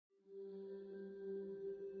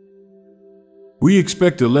We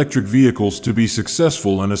expect electric vehicles to be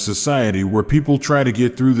successful in a society where people try to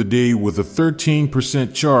get through the day with a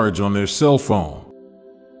 13% charge on their cell phone.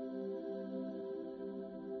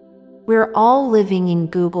 We're all living in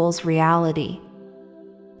Google's reality.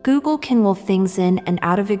 Google can will things in and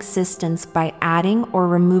out of existence by adding or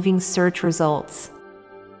removing search results.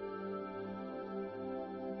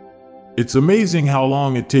 It's amazing how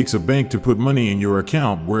long it takes a bank to put money in your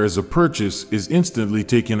account, whereas a purchase is instantly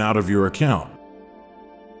taken out of your account.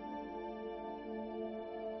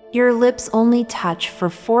 Your lips only touch for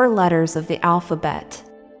 4 letters of the alphabet.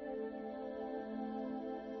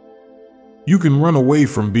 You can run away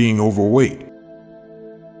from being overweight.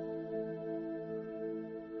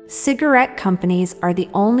 Cigarette companies are the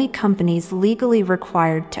only companies legally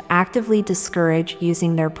required to actively discourage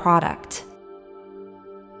using their product.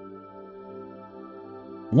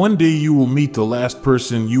 One day you will meet the last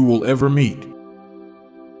person you will ever meet.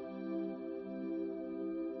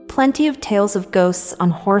 Plenty of tales of ghosts on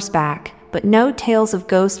horseback, but no tales of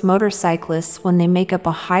ghost motorcyclists when they make up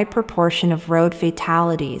a high proportion of road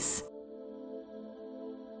fatalities.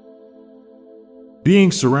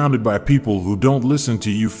 Being surrounded by people who don't listen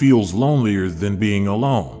to you feels lonelier than being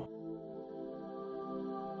alone.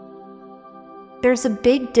 There's a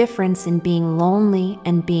big difference in being lonely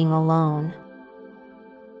and being alone.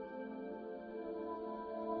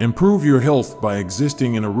 Improve your health by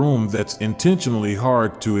existing in a room that's intentionally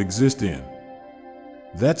hard to exist in.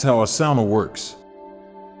 That's how a sauna works.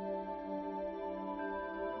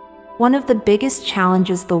 One of the biggest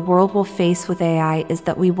challenges the world will face with AI is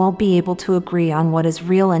that we won't be able to agree on what is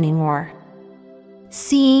real anymore.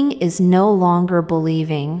 Seeing is no longer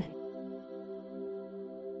believing.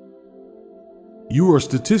 You are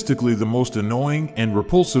statistically the most annoying and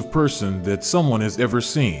repulsive person that someone has ever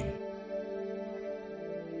seen.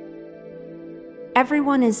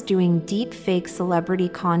 Everyone is doing deep-fake celebrity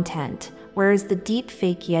content, whereas the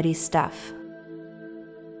deep-fake Yeti stuff.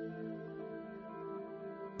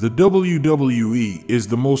 The WWE is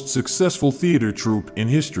the most successful theater troupe in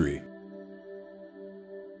history.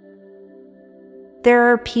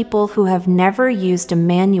 There are people who have never used a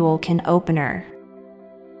manual can opener.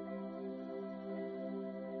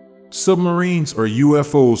 Submarines are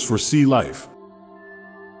UFOs for sea life.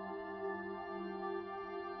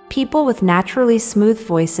 People with naturally smooth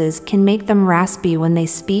voices can make them raspy when they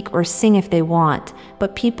speak or sing if they want,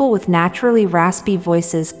 but people with naturally raspy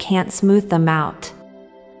voices can't smooth them out.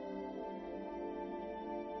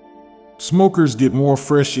 Smokers get more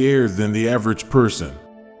fresh air than the average person.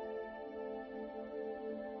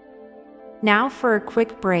 Now for a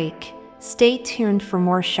quick break. Stay tuned for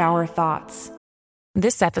more shower thoughts.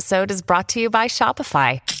 This episode is brought to you by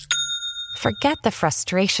Shopify. Forget the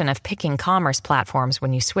frustration of picking commerce platforms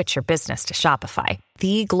when you switch your business to Shopify,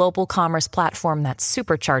 the global commerce platform that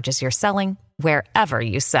supercharges your selling wherever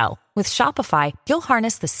you sell. With Shopify, you'll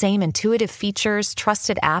harness the same intuitive features,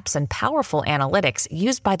 trusted apps, and powerful analytics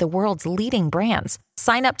used by the world's leading brands.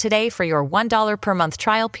 Sign up today for your $1 per month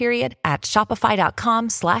trial period at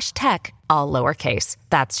shopify.com/tech, all lowercase.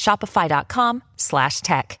 That's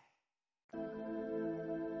shopify.com/tech.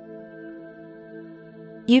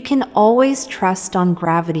 You can always trust on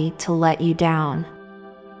gravity to let you down.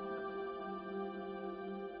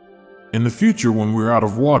 In the future, when we're out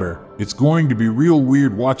of water, it's going to be real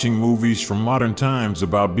weird watching movies from modern times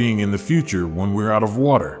about being in the future when we're out of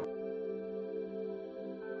water.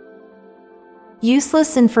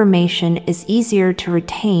 Useless information is easier to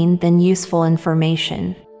retain than useful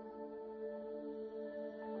information.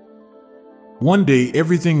 One day,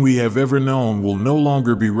 everything we have ever known will no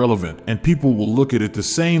longer be relevant, and people will look at it the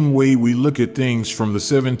same way we look at things from the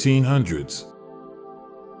 1700s.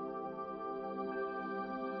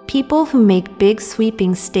 People who make big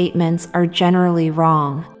sweeping statements are generally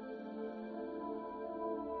wrong.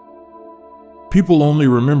 People only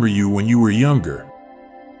remember you when you were younger.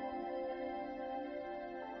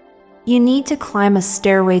 You need to climb a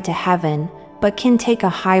stairway to heaven, but can take a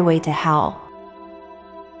highway to hell.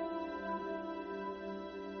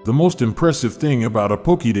 The most impressive thing about a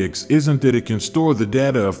Pokédex isn't that it can store the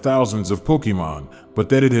data of thousands of Pokémon, but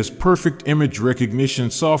that it has perfect image recognition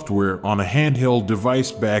software on a handheld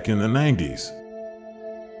device back in the 90s.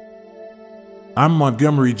 I'm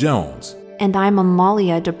Montgomery Jones. And I'm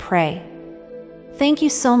Amalia Dupre. Thank you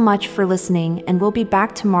so much for listening, and we'll be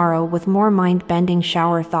back tomorrow with more mind-bending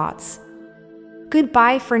shower thoughts.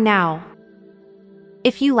 Goodbye for now.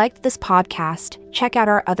 If you liked this podcast, check out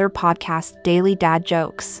our other podcast, Daily Dad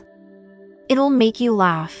Jokes. It'll make you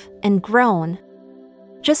laugh and groan.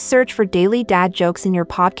 Just search for Daily Dad Jokes in your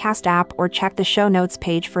podcast app or check the show notes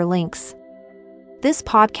page for links. This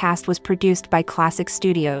podcast was produced by Classic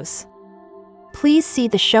Studios. Please see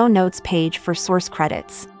the show notes page for source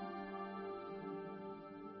credits.